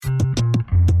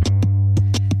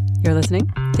You're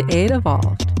listening to Aid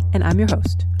Evolved, and I'm your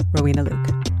host, Rowena Luke.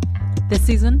 This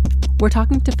season, we're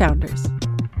talking to founders,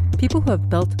 people who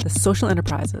have built the social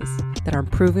enterprises that are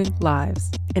improving lives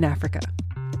in Africa.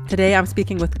 Today, I'm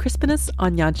speaking with Crispinus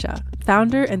Onyancha,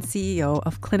 founder and CEO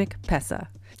of Clinic Pesa.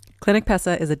 Clinic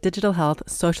Pesa is a digital health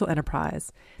social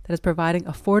enterprise that is providing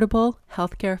affordable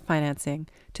healthcare financing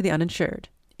to the uninsured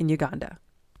in Uganda.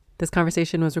 This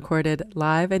conversation was recorded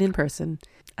live and in person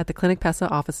at the Clinic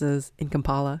Pesa offices in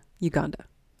Kampala, Uganda.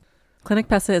 Clinic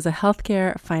Pesa is a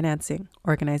healthcare financing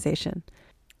organization.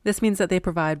 This means that they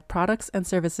provide products and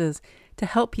services to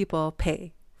help people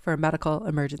pay for a medical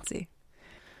emergency.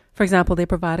 For example, they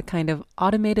provide a kind of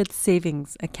automated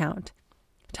savings account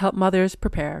to help mothers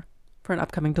prepare for an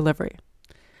upcoming delivery.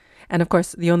 And of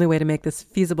course, the only way to make this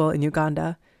feasible in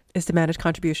Uganda is to manage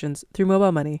contributions through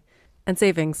mobile money and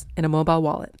savings in a mobile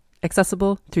wallet,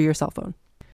 accessible through your cell phone.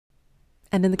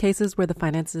 And in the cases where the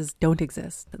finances don't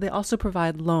exist, they also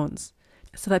provide loans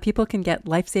so that people can get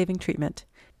life-saving treatment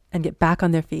and get back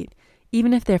on their feet,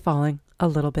 even if they're falling a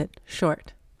little bit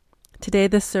short. Today,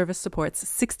 this service supports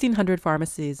 1,600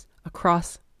 pharmacies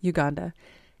across Uganda.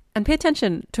 And pay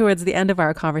attention towards the end of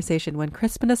our conversation when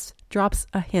Crispinus drops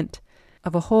a hint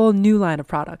of a whole new line of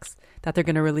products that they're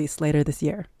going to release later this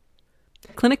year.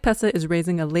 Clinic Pesa is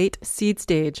raising a late seed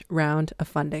stage round of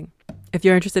funding. If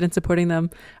you're interested in supporting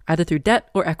them, either through debt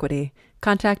or equity,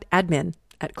 contact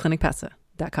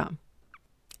admin@clinicpesa.com.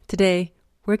 Today,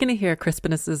 we're going to hear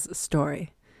Crispinus's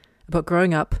story about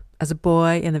growing up as a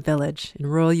boy in a village in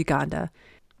rural Uganda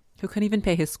who couldn't even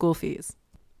pay his school fees,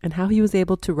 and how he was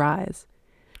able to rise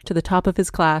to the top of his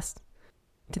class,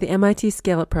 to the MIT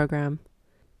Scale-Up program,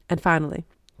 and finally,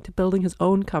 to building his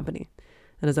own company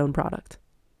and his own product.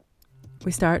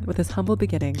 We start with his humble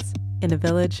beginnings in a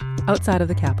village outside of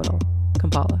the capital,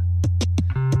 Kampala.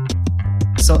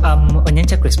 So I'm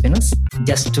Onyancha Crispinus.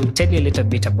 Just to tell you a little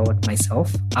bit about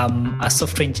myself, I'm a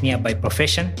software engineer by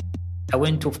profession. I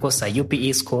went to, of course, a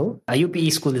UPE school. A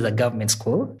UPE school is a government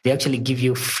school. They actually give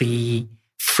you free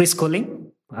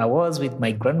schooling. I was with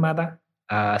my grandmother,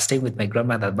 staying with my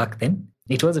grandmother back then.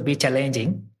 It was a bit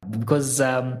challenging because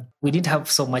we didn't have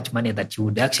so much money that you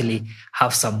would actually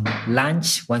have some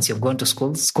lunch once you've gone to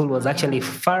school. School was actually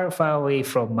far, far away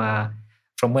from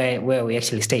where we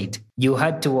actually stayed. You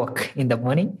had to walk in the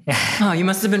morning. Oh, you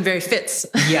must have been very fit.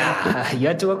 Yeah, you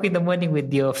had to walk in the morning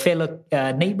with your fellow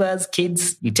neighbors,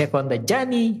 kids. You take on the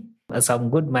journey, some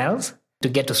good miles to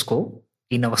get to school.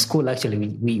 In our school, actually,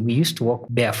 we used to walk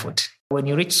barefoot. When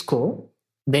you reach school,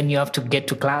 then you have to get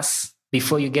to class.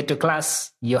 Before you get to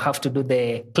class, you have to do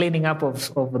the cleaning up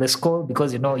of the school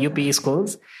because, UPE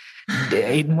schools,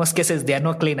 in most cases, there are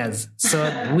no cleaners. So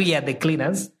we are the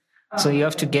cleaners. So you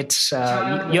have to get,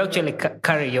 you actually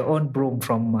carry your own broom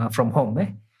from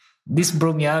home. This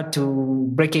broom, you have to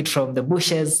break it from the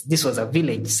bushes. This was a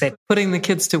village set. Putting the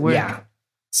kids to work. Yeah.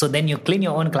 So then you clean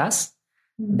your own class.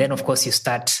 Then, of course, you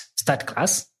start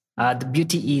class. The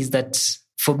beauty is that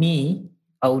for me,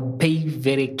 I would pay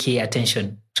very key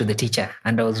attention to the teacher,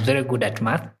 and I was very good at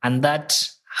math, and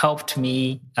that helped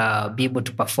me be able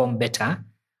to perform better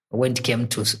when it came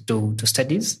to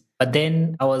studies. But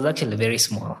then I was actually very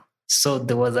small, so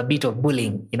there was a bit of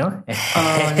bullying, Oh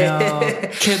no,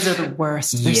 kids are the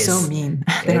worst. They're so mean.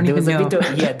 They don't even know.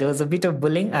 There was a bit of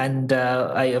bullying, and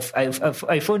I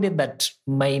found it that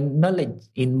my knowledge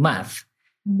in math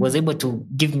was able to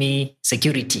give me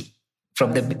security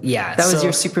from the That was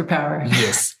your superpower.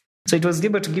 Yes. So it was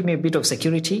able to give me a bit of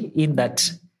security in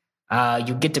that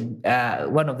you get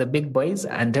one of the big boys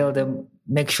and tell them,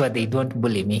 make sure they don't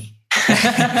bully me.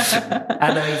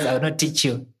 Otherwise, I will not teach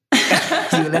you.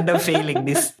 You'll end up failing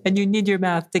this. And you need your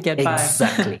math to get by.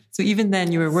 Exactly. So even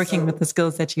then, you were working with the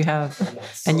skills that you have,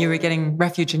 and you were getting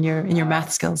refuge in your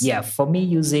math skills. Yeah, for me,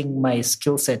 using my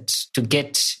skill set to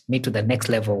get me to the next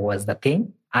level was the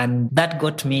thing. And that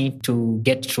got me to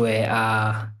get to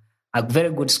a very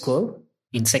good school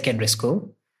in secondary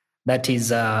school. That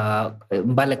is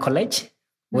Mbale College,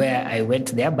 where I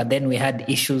went there. But then we had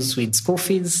issues with school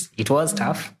fees. It was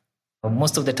tough.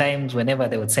 Most of the times, whenever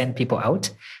they would send people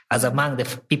out, as among the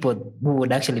people who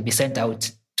would actually be sent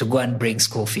out to go and bring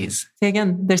school fees. Say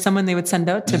again, there's someone they would send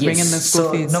out to bring in the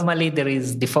school fees. Normally there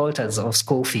is defaulters of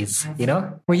school fees,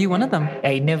 Were you one of them?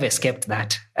 I never escaped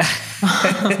that.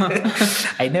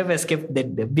 I never escaped the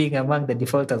being among the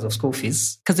defaulters of school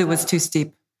fees. Because it was too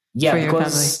steep. Yeah,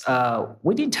 because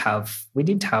we didn't have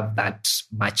that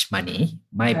much money.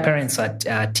 My parents are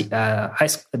high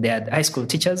school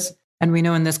teachers. And we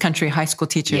know in this country, high school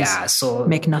teachers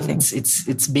make nothing.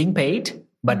 It's being paid,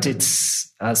 but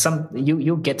it's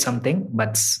you get something.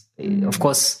 But of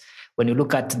course, when you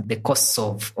look at the costs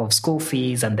of school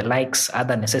fees and the likes,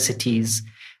 other necessities,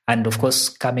 and of course,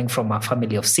 coming from a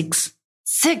family of 6.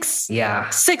 6? Yeah.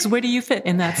 6, where do you fit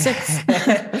in that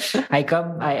 6? I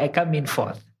come in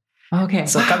 4th. Okay.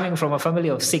 So coming from a family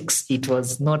of 6, it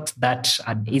was not that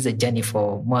an easy journey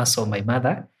for more so my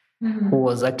mother, who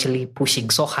was actually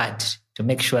pushing so hard to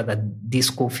make sure that this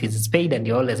school fees is paid and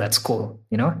you're always at school,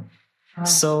 Wow.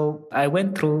 So I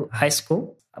went through high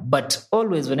school, but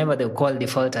always whenever they call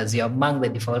defaulters, you're among the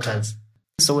defaulters.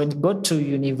 So when you got to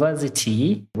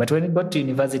university,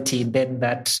 then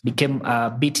that became a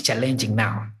bit challenging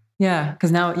now. Yeah,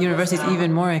 because now university is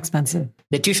even more expensive.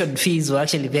 The tuition fees were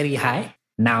actually very high.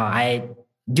 Now,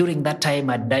 during that time,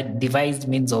 I devised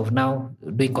means of now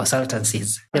doing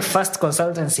consultancies. The first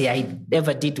consultancy I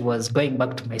ever did was going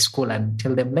back to my school and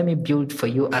tell them, let me build for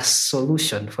you a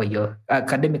solution for your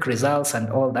academic results and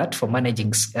all that, for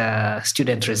managing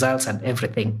student results and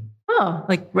everything. Oh,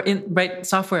 like write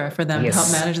software for them to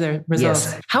help manage their results.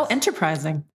 Yes. How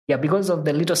enterprising. Yeah, because of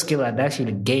the little skill I'd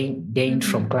actually gained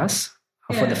from class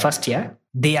for the first year,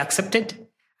 they accepted.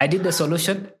 I did the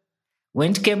solution.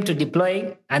 When it came to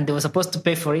deploying and they were supposed to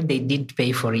pay for it, they didn't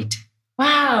pay for it.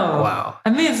 Wow.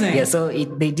 Amazing. Yeah, so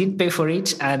they didn't pay for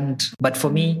it. But for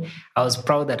me, I was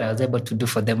proud that I was able to do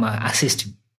for them, assist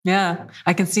me. Yeah,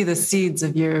 I can see the seeds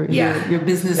of your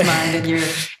business mind and your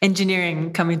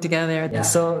engineering coming together. Yeah.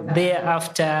 So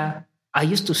thereafter, I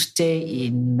used to stay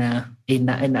in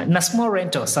a small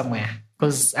rental somewhere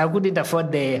because I couldn't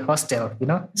afford the hostel,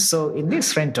 So in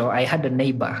this rental, I had a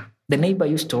neighbor. The neighbor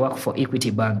used to work for Equity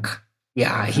Bank.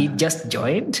 Yeah, he just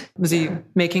joined. Was he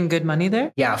making good money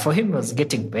there? Yeah, for him, he was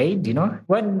getting paid,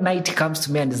 One night he comes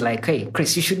to me and is like, hey,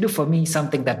 Chris, you should do for me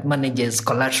something that manages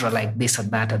collateral like this and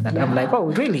that and that. Yeah. I'm like,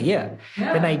 oh, really? Yeah.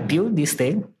 Then I built this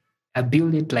thing. I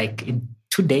built it like in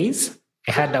 2 days.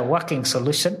 I had a working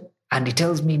solution. And he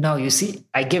tells me, now, you see,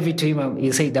 I gave it to him.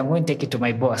 He said, I'm going to take it to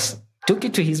my boss. Took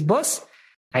it to his boss.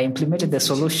 I implemented the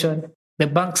solution. The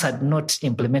banks had not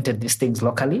implemented these things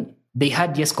locally. They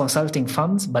had, yes, consulting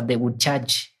firms, but they would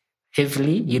charge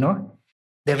heavily,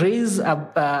 There is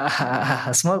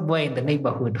a small boy in the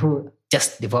neighborhood who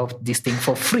just developed this thing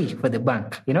for free for the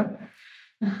bank,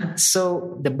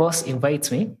 So the boss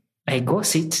invites me. I go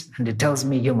sit and he tells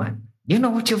me, you man, you know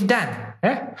what you've done?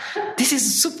 Eh? This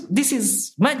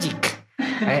is magic.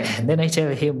 And then I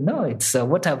tell him, no, it's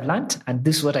what I've learned and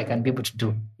this is what I can be able to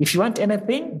do. If you want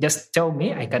anything, just tell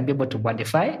me. I can be able to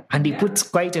modify. And he puts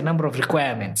quite a number of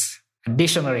requirements,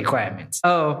 additional requirements.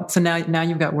 Oh, so now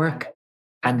you've got work.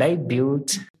 And I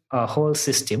built a whole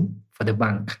system for the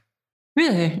bank.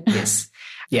 Really? Yes.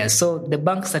 Yeah, so the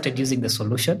bank started using the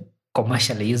solution,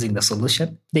 commercially using the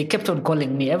solution. They kept on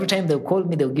calling me. Every time they'll call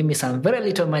me, they'll give me some very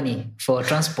little money for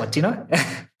transport,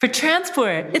 For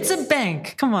transport? It's a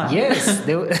bank. Come on. Yes.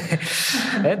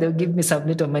 They'll give me some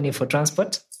little money for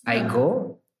transport. I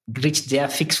go, reach there,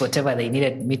 fix whatever they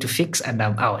needed me to fix, and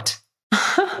I'm out.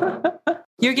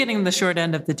 You're getting the short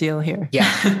end of the deal here.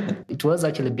 Yeah. It was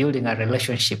actually building a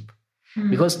relationship.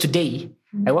 Because today,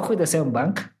 I work with the same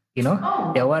bank.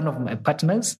 They're one of my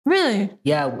partners. Really?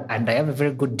 Yeah, and I have a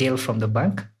very good deal from the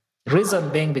bank. Reason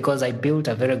being because I built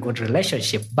a very good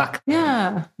relationship back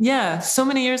then. Yeah, so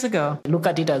many years ago. Look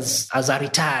at it as a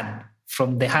return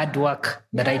from the hard work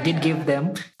that I did give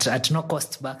them at no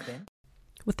cost back then.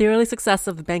 With the early success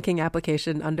of the banking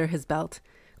application under his belt,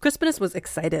 Crispinus was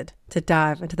excited to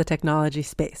dive into the technology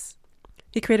space.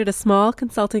 He created a small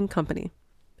consulting company,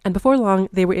 and before long,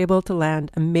 they were able to land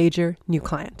a major new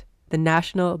client, the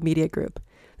National Media Group.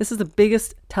 This is the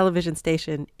biggest television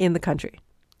station in the country.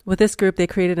 With this group, they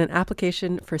created an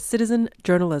application for citizen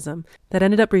journalism that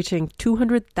ended up reaching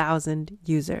 200,000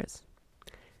 users.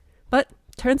 But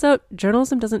turns out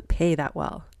journalism doesn't pay that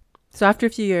well. So after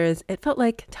a few years, it felt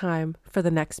like time for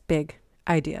the next big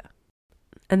idea.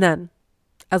 And then,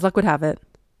 as luck would have it,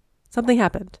 something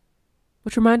happened,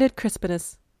 which reminded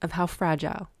Crispinus of how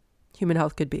fragile human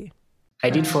health could be.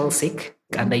 I did fall sick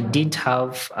and I didn't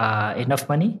have enough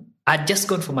money. I'd just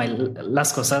gone for my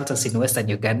last consultancy in Western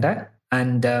Uganda.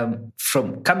 And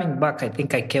from coming back, I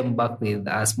think I came back with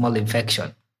a small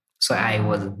infection. So I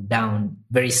was down,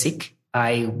 very sick.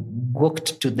 I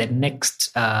walked to the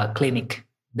next clinic,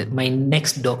 my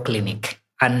next door clinic.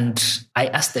 And I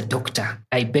asked the doctor,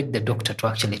 I begged the doctor to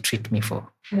actually treat me so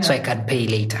I can pay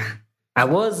later. I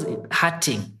was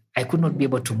hurting. I could not be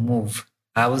able to move.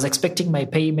 I was expecting my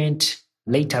payment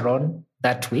later on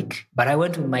that week, but I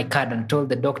went with my card and told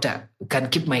the doctor, you can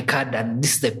keep my card and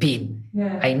this is the PIN.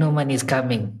 Yeah. I know money is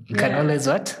coming. You can always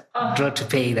draw to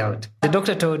pay it out. The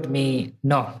doctor told me,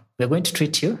 no, we're going to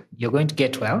treat you. You're going to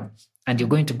get well and you're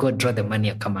going to go draw the money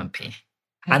and come and pay.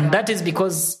 And that is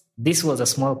because this was a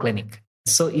small clinic.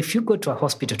 So if you go to a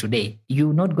hospital today,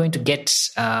 you're not going to get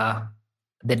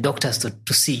the doctors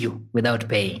to see you without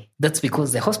paying. That's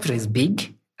because the hospital is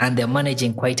big and they're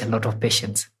managing quite a lot of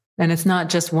patients. And it's not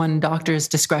just one doctor's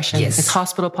discretion. Yes. It's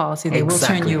hospital policy. They will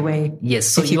turn you away. Yes.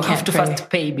 So you have to pray. first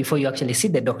pay before you actually see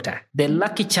the doctor. The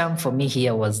lucky charm for me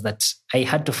here was that I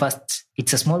had to first,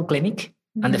 it's a small clinic,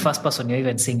 and the first person you're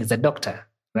even seeing is the doctor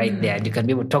right there. And you can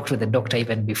be able to talk to the doctor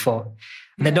even before.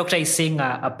 The doctor is seeing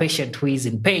a patient who is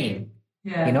in pain,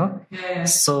 you know?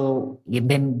 So he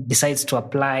then decides to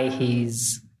apply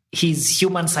his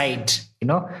human side, you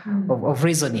know, of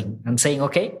reasoning and saying,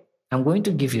 okay, I'm going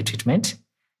to give you treatment.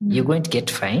 You're going to get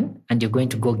fine, and you're going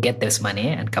to go get this money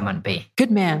and come and pay. Good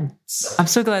man. I'm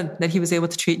so glad that he was able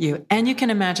to treat you. And you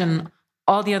can imagine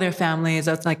all the other families.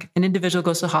 That's like an individual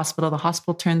goes to the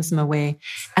hospital turns them away.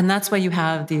 And that's why you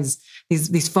have these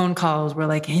phone calls where,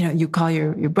 like, you know, you call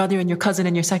your brother and your cousin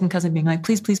and your second cousin being like,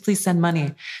 please send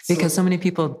money, because so many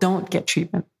people don't get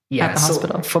treatment at the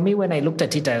hospital. For me, when I looked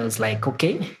at it, I was like,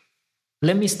 okay,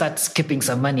 let me start keeping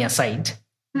some money aside.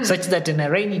 Such that in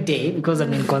a rainy day, because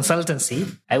I'm in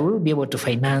consultancy, I will be able to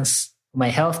finance my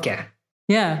healthcare.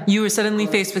 Yeah, you were suddenly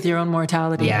faced with your own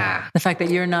mortality. Yeah. The fact that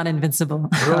you're not invincible.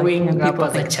 Growing up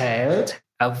as a child,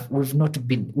 we've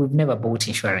never bought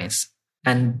insurance.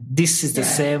 And this is the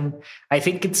same. I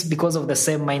think it's because of the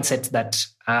same mindset that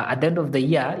at the end of the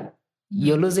year,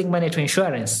 you're losing money to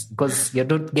insurance because you're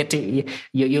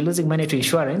losing money to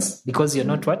insurance because you're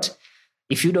not what?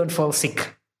 If you don't fall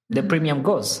sick, the premium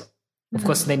goes. Of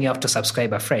course, then you have to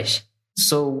subscribe afresh.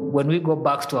 So when we go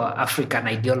back to our African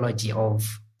ideology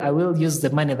of, I will use the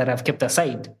money that I've kept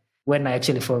aside when I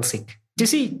actually fall sick. You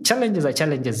see, challenges are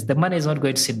challenges. The money is not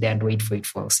going to sit there and wait for it to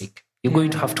fall sick. You're going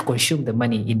to have to consume the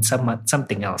money in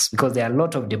something else because there are a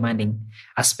lot of demanding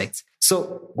aspects.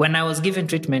 So when I was given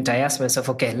treatment, I asked myself,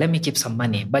 okay, let me keep some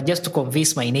money. But just to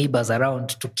convince my neighbors around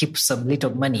to keep some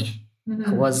little money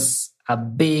was a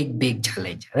big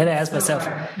challenge. And then I asked myself,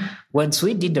 once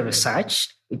we did the research,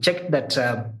 we checked that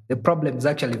the problem is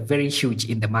actually very huge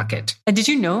in the market. And did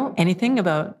you know anything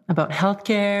about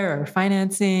healthcare or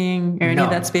financing or any of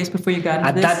that space before you got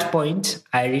into this? At that point,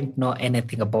 I didn't know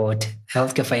anything about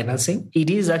healthcare financing. It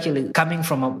is actually coming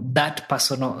from that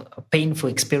personal, painful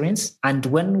experience. And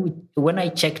when I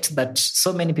checked that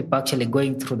so many people actually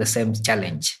going through the same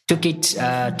challenge, took it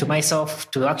to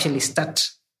myself to actually start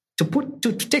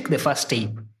to take the first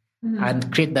step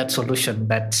and create that solution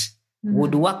that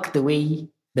would work the way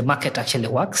the market actually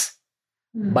works,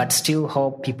 but still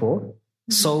help people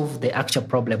solve the actual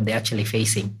problem they're actually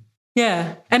facing.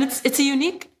 Yeah, and it's a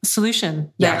unique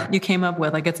solution that you came up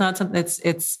with. Like, it's not something.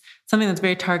 It's something that's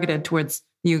very targeted towards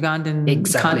the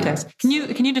Ugandan context. Can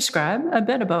you describe a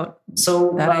bit about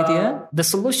that idea? The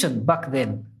solution back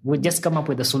then, we just come up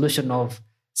with the solution of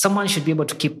someone should be able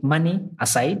to keep money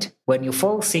aside. When you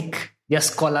fall sick,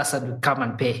 just call us and we come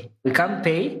and pay. We can't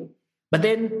pay. But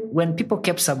then when people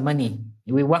kept some money,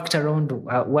 we worked around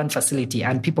one facility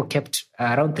and people kept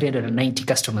around 390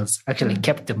 customers actually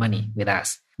kept the money with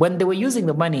us. When they were using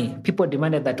the money, people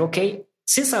demanded that, okay,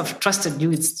 since I've trusted you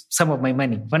with some of my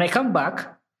money, when I come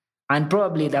back and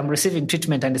probably I'm receiving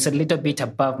treatment and it's a little bit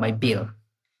above my bill,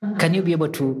 can you be able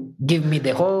to give me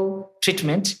the whole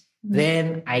treatment?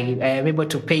 Then I am able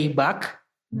to pay back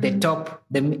the top,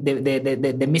 the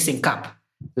missing cap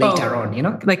later on, you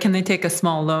know? Like, can they take a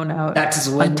small loan out? That is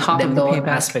when the loan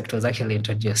aspect was actually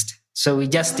introduced. So we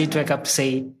just did wake up to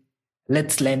say,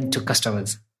 let's lend to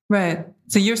customers. Right.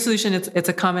 So your solution, it's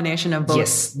a combination of both.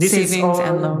 Yes, this savings is all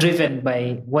and loan. Driven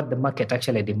by what the market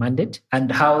actually demanded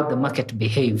and how the market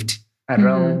behaved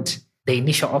around the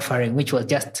initial offering, which was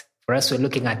just, for us, we're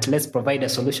looking at, let's provide a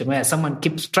solution where someone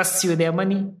trusts you with their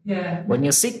money. Yeah. When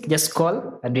you're sick, just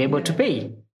call and be able to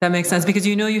pay. That makes sense because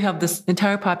you have this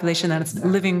entire population that is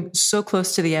living so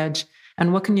close to the edge.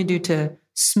 And what can you do to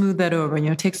smooth that over?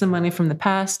 Take some money from the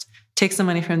past, take some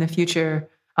money from the future,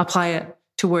 apply it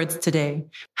towards today.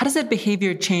 How does that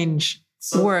behavior change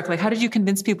work? Like, how did you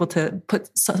convince people to put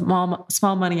small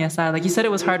money aside? Like you said,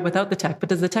 it was hard without the tech, but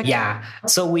does the tech? Yeah.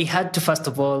 So we had to, first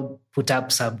of all, put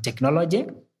up some technology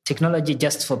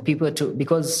just for people to,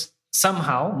 because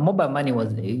somehow mobile money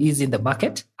is in the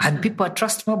market and people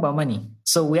trust mobile money.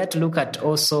 So we had to look at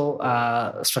also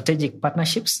strategic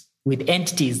partnerships with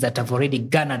entities that have already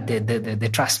garnered the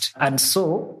trust. And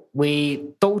so we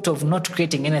thought of not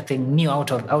creating anything new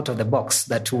out of the box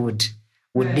that would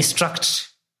distract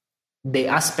the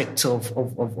aspects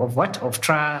of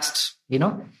trust,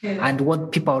 and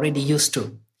what people are already used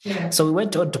to. Yeah. So we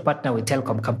went on to partner with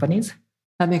telecom companies.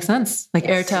 That makes sense. Like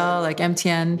Airtel, like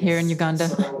MTN here in Uganda.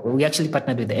 So we actually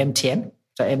partnered with the MTN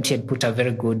So MTN put a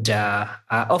very good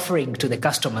offering to the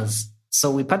customers.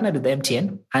 So we partnered with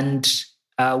MTN and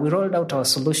we rolled out our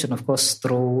solution, of course,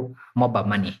 through mobile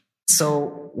money.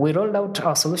 So we rolled out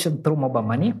our solution through mobile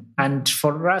money. And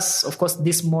for us, of course,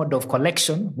 this mode of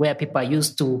collection where people are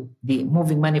used to the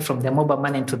moving money from their mobile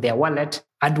money into their wallet.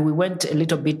 And we went a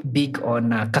little bit big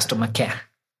on customer care.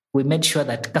 We made sure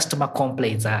that customer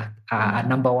complaints are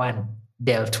number one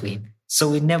dealt with. So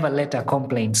we never let a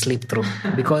complaint slip through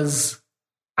because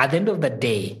at the end of the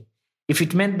day, if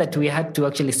it meant that we had to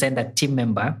actually send a team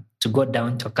member to go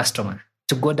down to a customer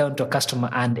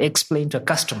and explain to a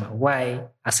customer why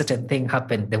a certain thing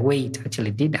happened the way it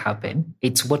actually did happen,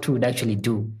 it's what we would actually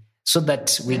do so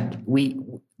that we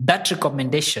that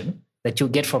recommendation that you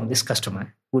get from this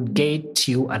customer would get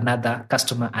you another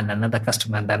customer and another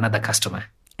customer and another customer.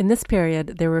 In this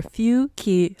period, there were a few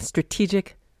key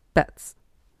strategic bets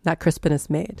that Crispinus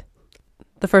made.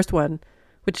 The first one,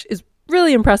 which is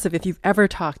really impressive if you've ever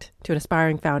talked to an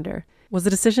aspiring founder, was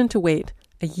the decision to wait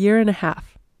a year and a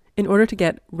half in order to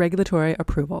get regulatory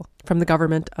approval from the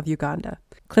government of Uganda.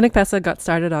 Clinic Pesa got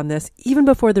started on this even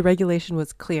before the regulation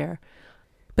was clear,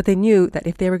 but they knew that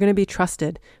if they were going to be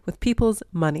trusted with people's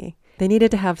money, they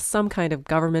needed to have some kind of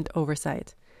government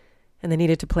oversight, and they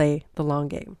needed to play the long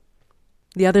game.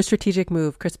 The other strategic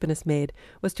move Crispinus made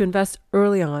was to invest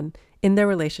early on in their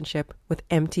relationship with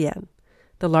MTN,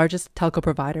 the largest telco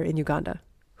provider in Uganda,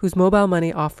 whose mobile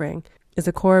money offering is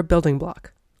a core building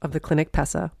block of the Clinic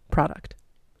Pesa product.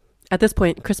 At this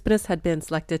point, Crispinus had been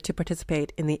selected to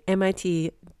participate in the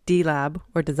MIT D-Lab,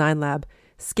 or Design Lab,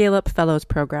 Scale-Up Fellows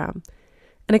program,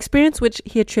 an experience which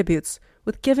he attributes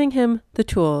with giving him the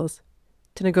tools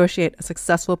to negotiate a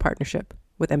successful partnership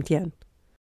with MTN.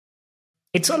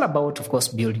 It's all about, of course,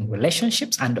 building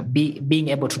relationships and being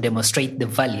able to demonstrate the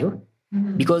value.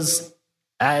 Mm-hmm. Because,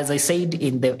 as I said,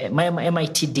 in the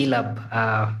MIT D-Lab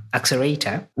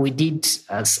accelerator, we did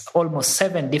almost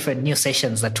 7 different new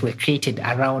sessions that were created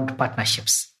around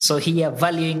partnerships. So here,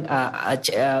 valuing,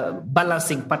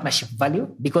 balancing partnership value,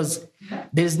 because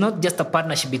there is not just a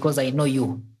partnership because I know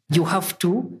you. You have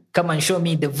to come and show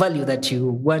me the value that you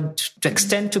want to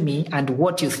extend to me and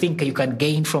what you think you can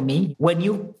gain from me when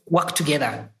you work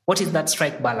together. What is that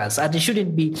strike balance? And it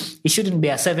shouldn't be a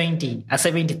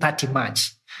 70-30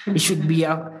 match. It should be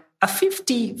a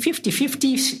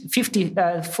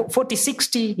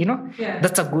 40-60, Yeah.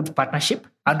 That's a good partnership.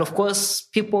 And of course,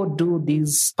 people do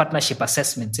these partnership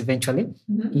assessments eventually,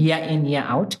 year in, year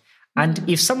out. And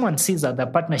if someone sees that the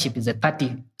partnership is a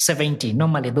 30-70,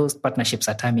 normally those partnerships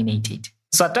are terminated.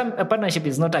 So a partnership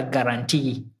is not a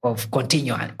guarantee of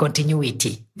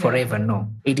continuity forever, no.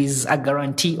 It is a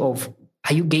guarantee of,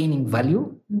 are you gaining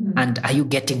value and are you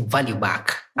getting value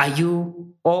back?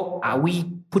 Are we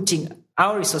putting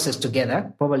our resources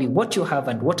together, probably what you have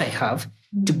and what I have,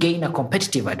 to gain a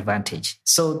competitive advantage?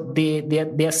 So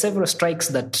there are several strikes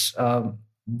that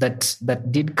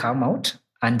did come out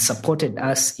and supported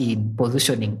us in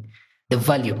positioning the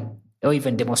value or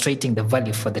even demonstrating the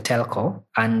value for the telco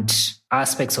and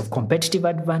aspects of competitive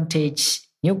advantage,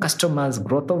 new customers,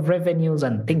 growth of revenues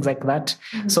and things like that.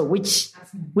 Mm-hmm. So which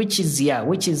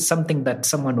is something that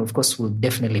someone, of course, will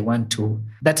definitely want to.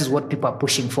 That is what people are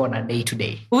pushing for on a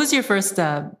day-to-day. What was your first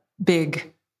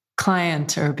big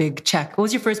client or big check? What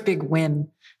was your first big win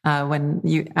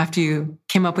after you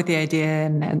came up with the idea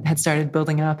and had started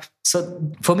building it up?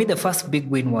 So for me, the first big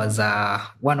win was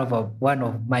one of our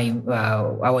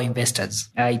investors.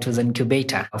 It was an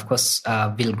incubator, of course,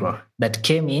 Vilgro, that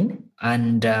came in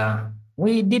and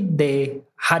we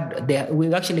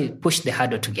actually pushed the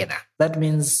hurdle together. That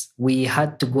means we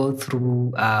had to go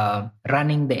through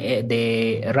running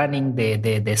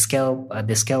the scale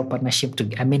partnership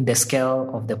the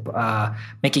scale of the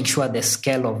making sure the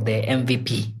scale of the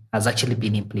MVP has actually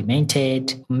been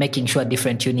implemented, making sure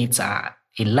different units are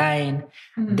in line.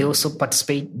 Mm-hmm. They also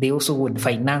participate. They also would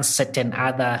finance certain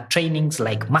other trainings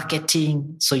like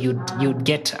marketing. So you'd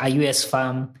get a US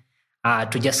firm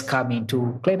to just come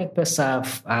into Clinic Pesa,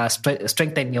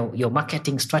 strengthen your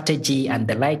marketing strategy and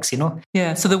the likes,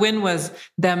 Yeah, so the win was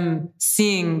them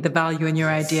seeing the value in your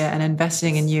idea and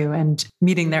investing in you and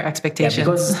meeting their expectations. Yeah,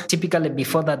 because typically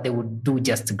before that, they would do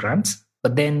just grants.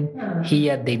 But then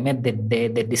here they made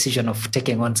the decision of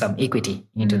taking on some equity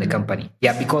into the company.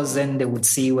 Yeah, because then they would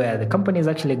see where the company is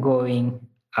actually going.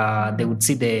 They would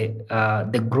see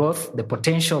the growth, the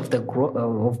potential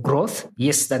of growth.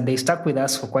 Yes, then they stuck with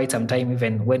us for quite some time,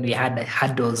 even when we had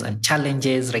hurdles and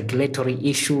challenges, regulatory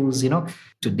issues.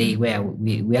 Today where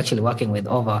we're actually working with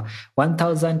over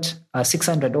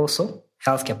 1,600 also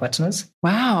healthcare partners.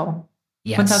 Wow.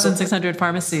 Yeah, 1,600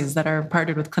 pharmacies that are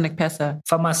partnered with Clinic Pesa.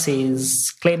 Pharmacies,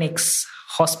 clinics,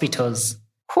 hospitals.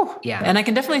 Yeah. And I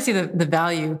can definitely see the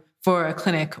value for a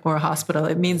clinic or a hospital.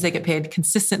 It means they get paid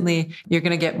consistently. You're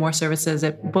going to get more services.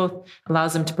 It both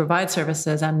allows them to provide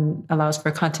services and allows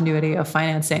for continuity of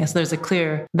financing. So there's a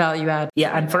clear value add.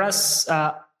 Yeah. And for us,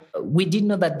 we didn't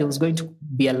know that there was going to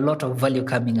be a lot of value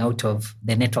coming out of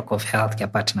the network of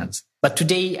healthcare partners. But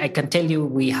today, I can tell you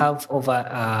we have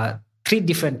over 3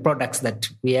 different products that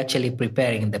we're actually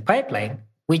preparing in the pipeline,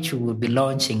 which we will be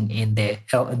launching in the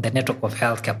network of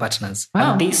healthcare partners.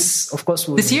 Wow. And this, of course,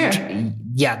 will this year.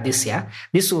 This year.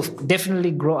 This will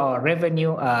definitely grow our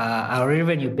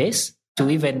revenue base to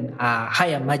even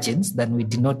higher margins than we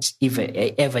did not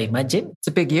ever imagine. It's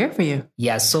a big year for you.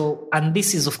 Yeah. So, and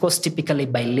this is, of course, typically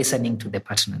by listening to the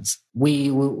partners. We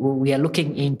are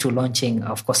looking into launching,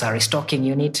 of course, a restocking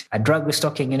unit, a drug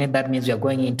restocking unit. That means we are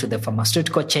going into the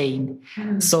pharmaceutical chain.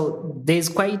 So there's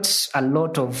quite a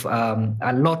lot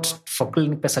for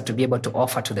Clinic Pesa to be able to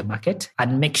offer to the market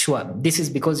and make sure this is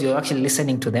because you're actually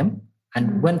listening to them.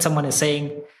 And when someone is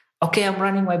saying, okay, I'm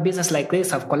running my business like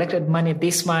this, I've collected money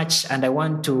this much, and I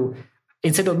want to,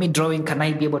 instead of me drawing, can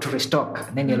I be able to restock?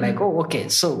 And then you're like, oh, okay,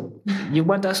 so you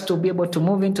want us to be able to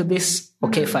move into this?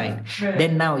 Okay, fine. Right.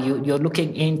 Then now you're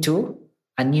looking into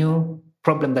a new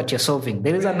problem that you're solving.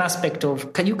 There is an aspect of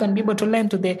you can be able to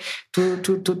lend to these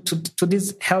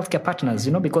healthcare partners,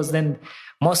 because then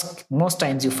most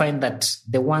times you find that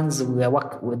the ones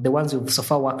we've so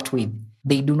far worked with,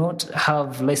 they do not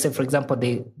have, let's say, for example,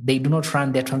 they do not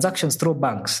run their transactions through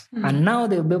banks. And now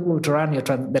they'll be able to run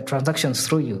the transactions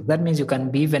through you. That means you can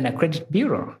be even a credit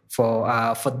bureau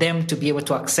for them to be able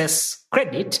to access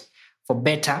credit for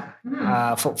better,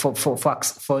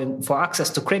 for access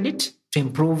to credit to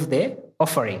improve their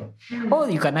offering. Or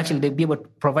you can actually be able to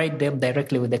provide them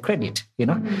directly with the credit,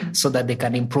 so that they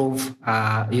can improve,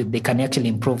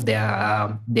 improve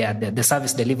their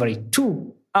service delivery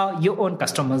to your own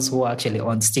customers who are actually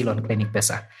still on Clinic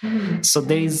Pesa. So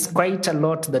there is quite a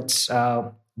lot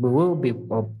that we will be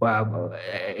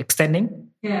extending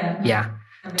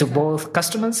to both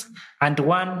customers, and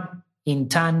one in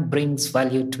turn brings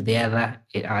value to the other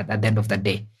at the end of the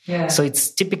day. So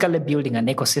it's typically building an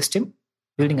ecosystem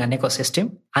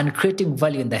and creating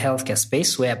value in the healthcare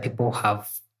space where people have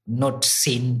not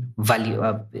seen value,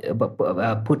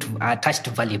 attached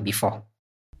value before.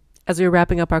 As we were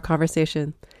wrapping up our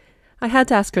conversation, I had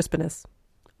to ask Crispinus,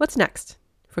 what's next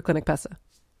for Clinic Pesa?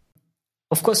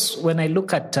 Of course, when I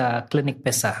look at Clinic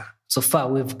Pesa, so far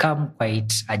we've come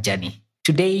quite a journey.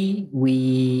 Today,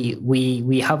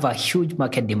 we have a huge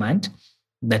market demand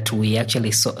that we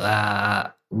actually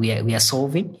we are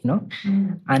solving,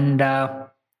 and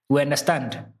we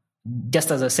understand. Just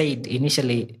as I said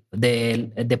initially,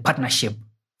 the partnership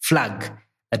flag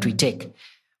that we take,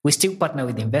 we still partner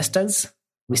with investors.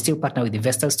 We still partner with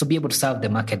investors to be able to serve the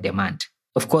market demand.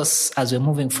 Of course, as we're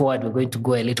moving forward, we're going to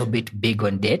go a little bit big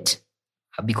on debt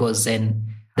because then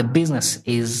the business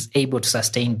is able to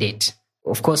sustain debt.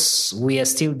 Of course, we are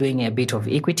still doing a bit of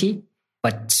equity,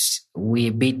 but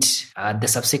the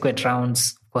subsequent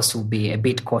rounds, of course, will be a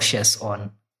bit cautious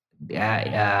on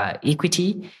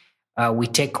equity. We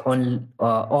take on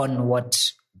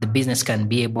what the business can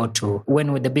be able to,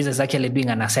 when the business is actually doing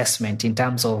an assessment in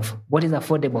terms of what is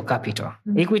affordable capital.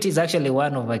 Equity is actually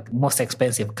one of the most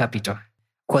expensive capital.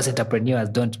 Of course, entrepreneurs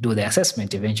don't do the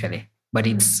assessment eventually, but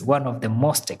it's one of the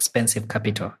most expensive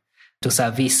capital to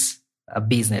service a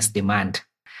business demand.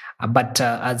 But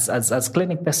as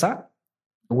Clinic Pesa,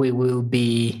 we will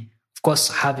be, of course,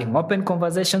 having open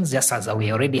conversations, just as we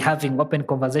are already having open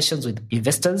conversations with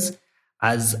investors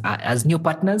as new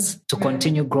partners to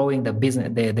continue growing the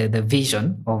business, the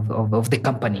vision of the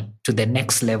company to the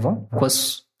next level. Of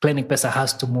course, Clinic Pesa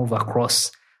has to move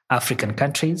across African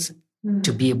countries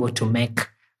to be able to make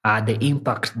the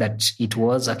impact that it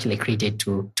was actually created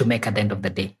to make at the end of the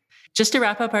day. Just to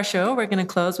wrap up our show, we're going to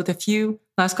close with a few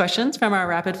last questions from our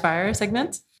rapid fire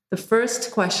segment. The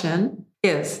first question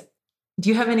is, do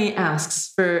you have any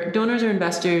asks for donors or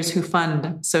investors who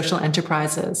fund social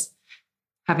enterprises?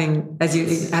 Knowing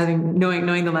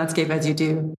the landscape as you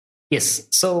do. Yes.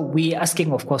 So we're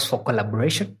asking, of course, for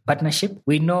collaboration, partnership.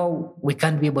 We know we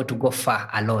can't be able to go far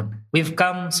alone. We've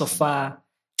come so far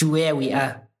to where we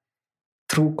are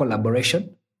through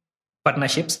collaboration,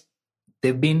 partnerships.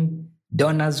 There've been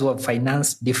donors who have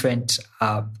financed different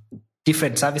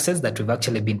services that we've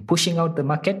actually been pushing out the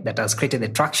market that has created the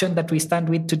traction that we stand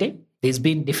with today. There's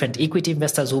been different equity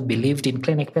investors who believed in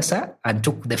Clinic Pesa and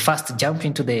took the first jump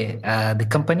into the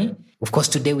company. Of course,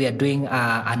 today we are doing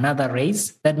another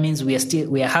raise. That means we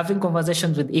are having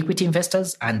conversations with equity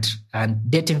investors and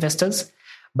debt investors.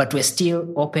 but we're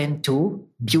still open to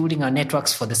building our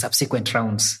networks for the subsequent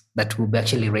rounds that we'll be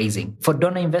actually raising. For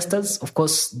donor investors, of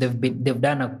course, they've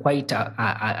done quite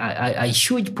a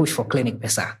huge push for Clinic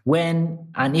Pesa. When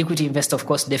an equity investor, of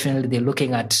course, definitely they're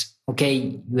looking at,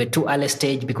 okay, you're too early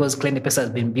stage because Clinic Pesa has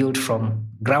been built from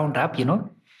ground up,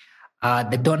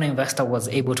 the donor investor was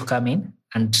able to come in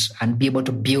and be able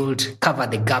to cover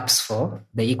the gaps for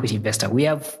the equity investor. We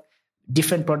have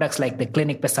different products like the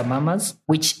Clinic Pesa Mamas,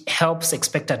 which helps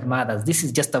expectant mothers. This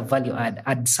is just a value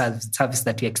add service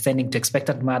that we're extending to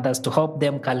expectant mothers to help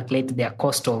them calculate their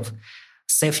cost of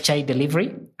safe child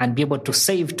delivery and be able to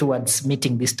save towards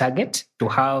meeting this target to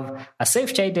have a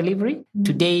safe child delivery.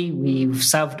 Today, we've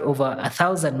served over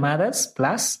 1,000 mothers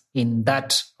plus in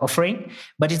that offering,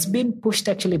 but it's been pushed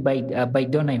actually by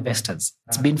donor investors.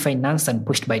 It's been financed and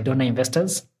pushed by donor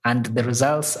investors, and the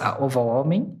results are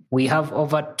overwhelming. We have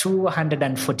over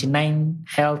 249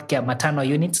 healthcare maternal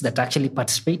units that are actually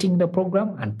participating in the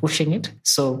program and pushing it.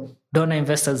 So donor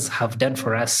investors have done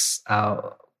for us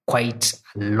quite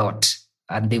a lot.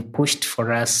 And they pushed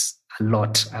for us a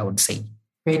lot, I would say.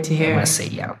 Great to hear. I must say,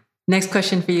 yeah. Next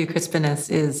question for you, Crispinus,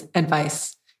 is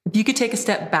advice. If you could take a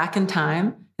step back in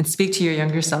time and speak to your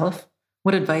younger self,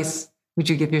 what advice would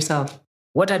you give yourself?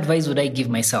 What advice would I give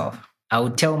myself? I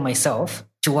would tell myself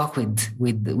to work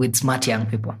with smart young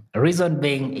people. The reason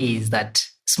being is that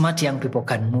smart young people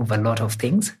can move a lot of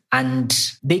things and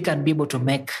they can be able to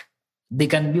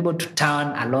turn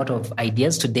a lot of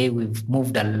ideas. Today, we've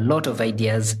moved a lot of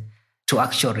ideas to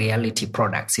actual reality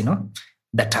products,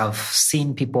 that have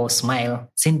seen people smile,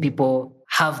 seen people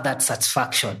have that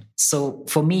satisfaction. So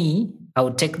for me, I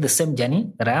would take the same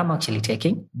journey that I am actually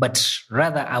taking, but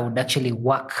rather I would actually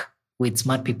work with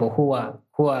smart people who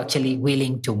are actually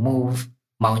willing to move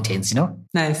mountains,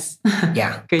 Nice.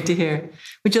 Yeah. Great to hear.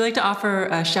 Would you like to offer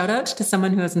a shout out to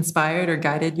someone who has inspired or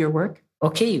guided your work?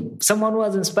 Okay. Someone who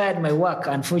has inspired my work,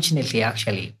 unfortunately,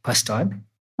 actually passed on.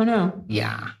 Oh, no.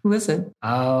 Yeah. Who is it?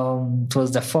 It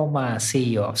was the former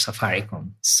CEO of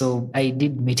Safaricom. So I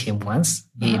did meet him once.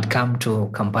 He'd come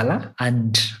to Kampala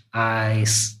and I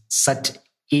sat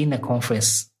in a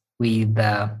conference with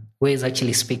where he's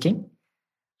actually speaking.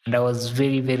 And I was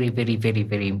very, very, very, very,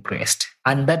 very impressed.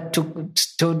 And that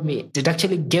it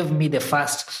actually gave me the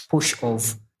first push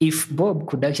of if Bob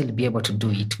could actually be able to do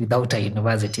it without a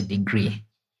university degree.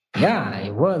 Yeah,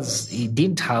 he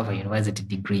didn't have a university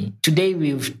degree. Today,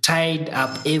 we've tied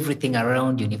up everything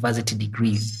around university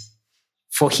degrees.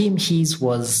 For him, his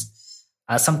was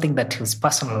something that was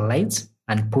personalized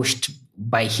and pushed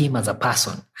by him as a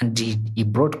person. And he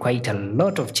brought quite a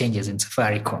lot of changes in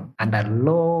Safaricom and a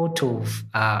lot of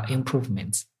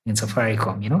improvements in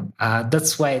Safaricom,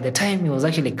 That's why the time he was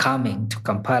actually coming to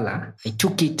Kampala, I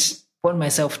took it upon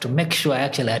myself to make sure I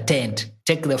actually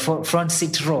take the front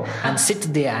seat row and sit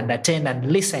there and attend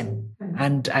and listen.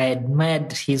 And I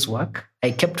admired his work.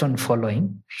 I kept on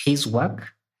following his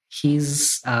work,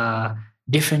 his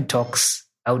different talks.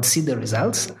 I would see the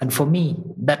results. And for me,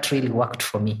 that really worked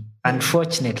for me.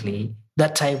 Unfortunately,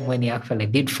 that time when he actually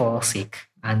did fall sick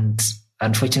and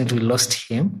unfortunately lost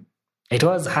him, it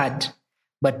was hard.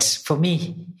 But for me,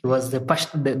 he was the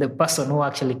person who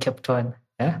actually kept on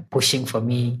pushing for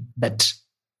me that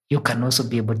you can also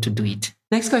be able to do it.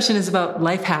 Next question is about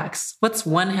life hacks. What's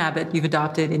one habit you've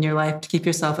adopted in your life to keep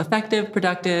yourself effective,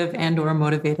 productive, and or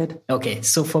motivated? Okay,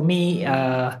 so for me,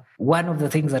 one of the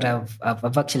things that I've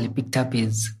actually picked up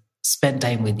is spend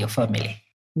time with your family.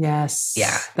 Yes.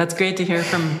 Yeah. That's great to hear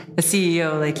from a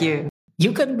CEO like you.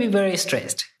 You can be very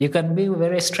stressed.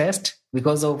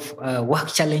 Because of work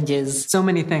challenges. So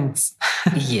many things.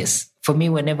 Yes. For me,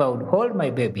 whenever I would hold my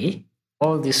baby,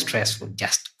 all this stress would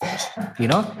just go,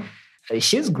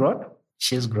 She's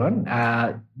grown,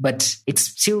 but it's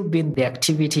still been the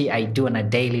activity I do on a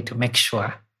daily to make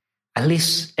sure, at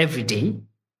least every day,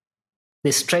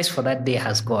 the stress for that day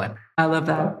has gone. I love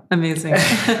that. Amazing.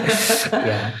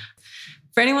 Yeah.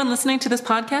 For anyone listening to this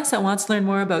podcast that wants to learn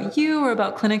more about you or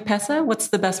about Clinic Pesa, what's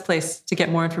the best place to get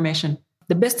more information?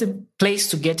 The best place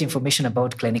to get information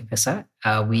about Clinic Pesa,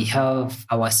 we have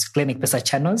our Clinic Pesa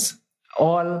channels,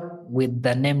 all with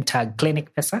the name tag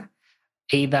Clinic Pesa,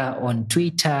 either on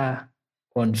Twitter,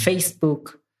 on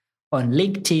Facebook, on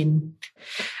LinkedIn.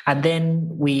 And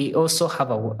then we also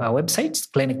have a website,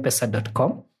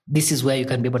 clinicpesa.com. This is where you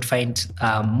can be able to find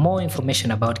more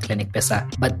information about Clinic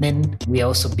Pesa. But then we are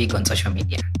also big on social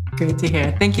media. Great to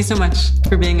hear. Thank you so much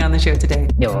for being on the show today.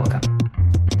 You're welcome.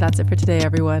 That's it for today,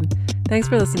 everyone. Thanks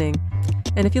for listening.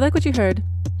 And if you like what you heard,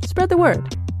 spread the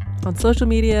word on social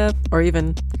media or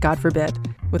even, God forbid,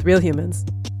 with real humans.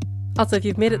 Also, if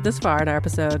you've made it this far in our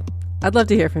episode, I'd love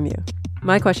to hear from you.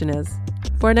 My question is,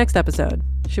 for our next episode,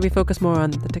 Should we focus more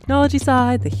on the technology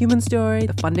side, the human story,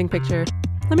 the funding picture?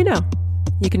 Let me know.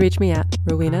 You can reach me at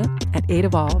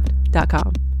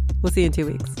rowena@8evolved.com. We'll see you in 2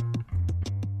 weeks.